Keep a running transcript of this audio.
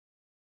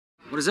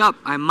What is up?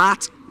 I'm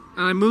Matt.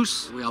 And I'm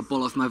Moose. We are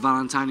both my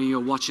Valentine and you're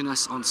watching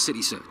us on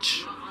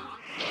Citysearch.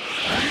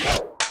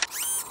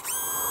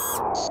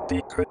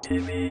 Secret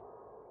TV.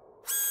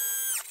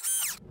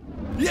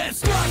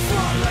 Yes, not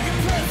fun like a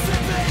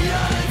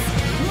perseverance.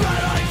 When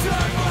I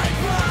turn my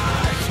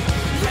back,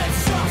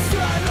 it's just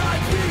that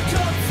I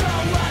become so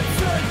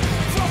absent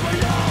from my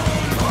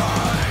own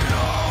mind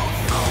of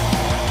thought.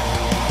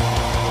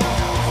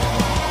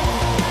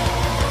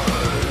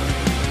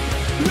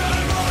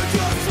 Am I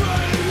just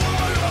drinking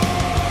water?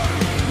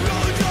 No,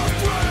 just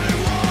drinking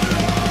water.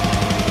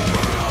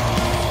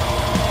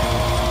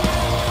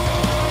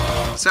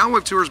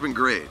 Soundwave tour has been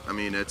great. I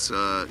mean, it's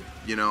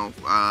you know,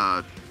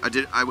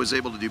 I was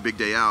able to do Big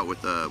Day Out with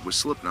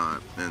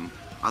Slipknot, and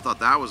I thought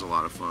that was a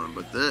lot of fun.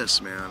 But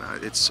this, man,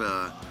 it's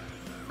I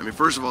mean,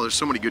 first of all, there's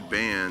so many good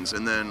bands,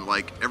 and then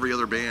like every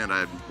other band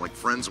I'm like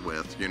friends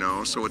with, you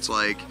know. So it's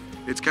like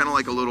it's kind of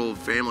like a little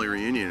family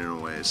reunion in a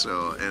way.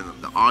 So, and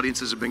the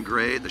audiences have been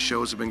great, the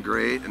shows have been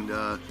great, and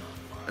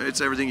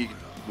it's everything you could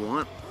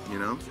want, you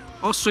know.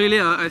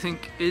 Australia, I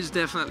think, is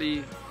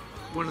definitely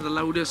one of the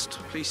loudest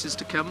places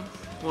to come.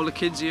 All the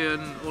kids here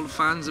and all the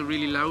fans are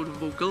really loud and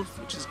vocal,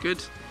 which is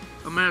good.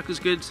 America's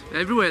good.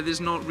 Everywhere there's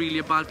not really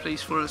a bad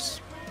place for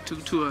us to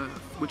tour,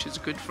 which is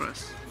good for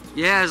us.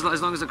 Yeah, as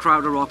long as the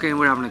crowd are rocking,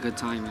 we're having a good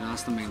time, and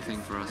that's the main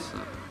thing for us. So.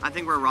 I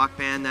think we're a rock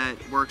band that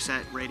works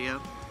at radio.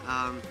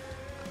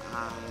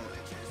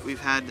 We've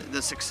had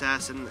the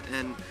success and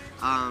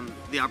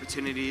the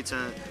opportunity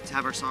to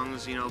have our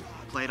songs, you know,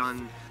 played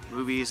on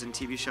movies and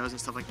TV shows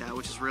and stuff like that,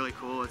 which is really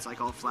cool. It's like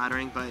all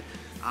flattering, but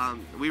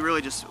we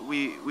really just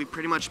we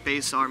pretty much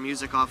base our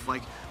music off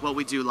like what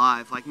we do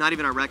live, like not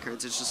even our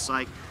records. It's just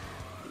like,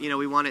 you know,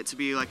 we want it to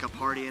be like a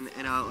party and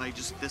like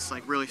just this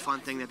like really fun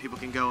thing that people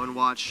can go and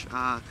watch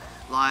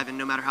live, and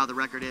no matter how the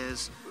record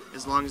is,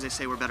 as long as they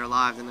say we're better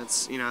live, then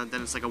it's, you know,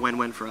 then it's like a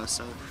win-win for us.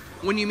 So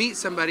when you meet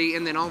somebody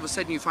and then all of a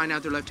sudden you find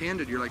out they're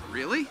left-handed, you're like,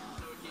 really?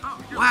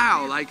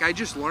 Wow, like I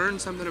just learned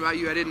something about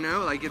you I didn't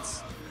know. Like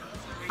it's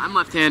I'm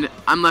left-handed.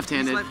 I'm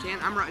left-handed. He's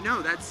left-handed. I'm right.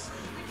 No, that's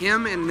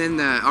him, and then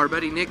our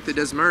buddy Nick that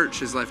does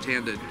merch is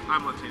left-handed.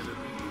 I'm left-handed.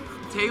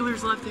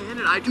 Taylor's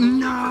left-handed. I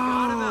totally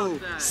forgot about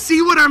that.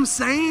 See what I'm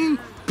saying?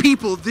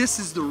 People, this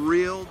is the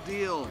real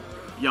deal.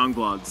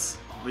 Youngbloods.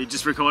 We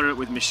just recorded it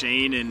with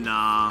Machine in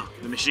the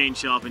Machine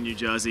shop in New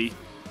Jersey.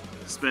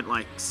 Spent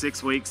like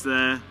 6 weeks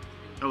there.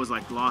 That was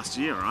like last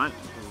year, right?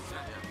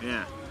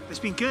 Yeah. It's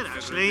been good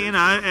actually, you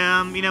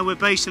know,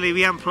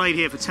 we haven't played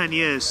here for 10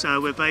 years, so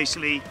we're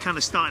basically kind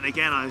of starting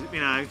again, you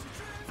know.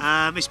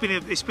 It's been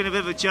a bit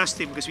of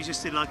adjusting because we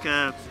just did like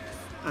a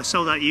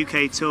sold out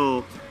UK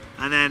tour,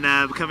 and then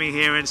we're coming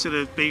here and sort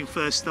of being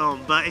first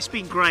on, but it's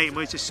been great and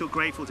we're just so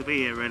grateful to be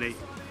here really.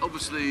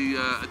 Obviously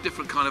a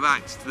different kind of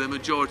act to the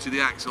majority of the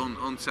acts on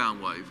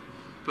Soundwave,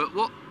 but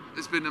what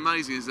has been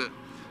amazing is that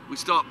we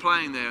start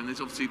playing there and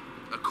there's obviously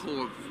a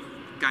core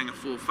gang of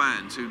 4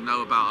 fans who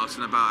know about us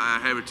and about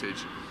our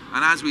heritage.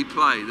 And as we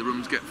play, the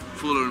rooms get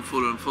fuller and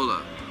fuller and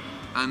fuller,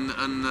 and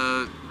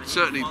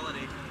certainly,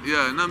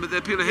 yeah. No, but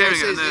people are hearing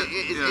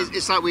it.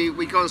 It's like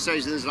we go on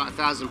stage and there's like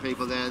 1,000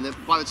 people there, and then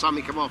by the time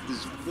we come off,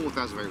 there's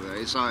 4,000 people there.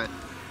 It's like,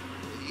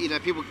 you know,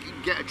 people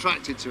get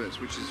attracted to us,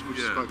 which is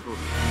quite cool.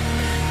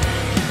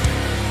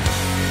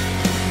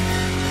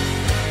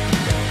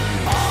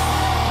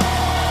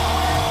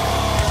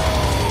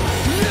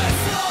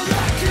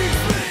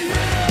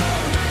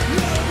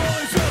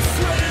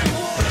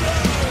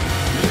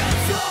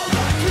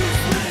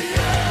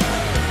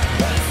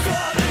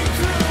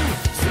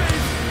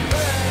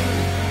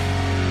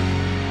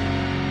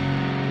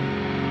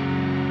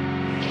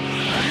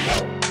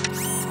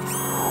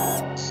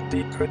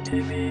 Secret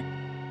TV.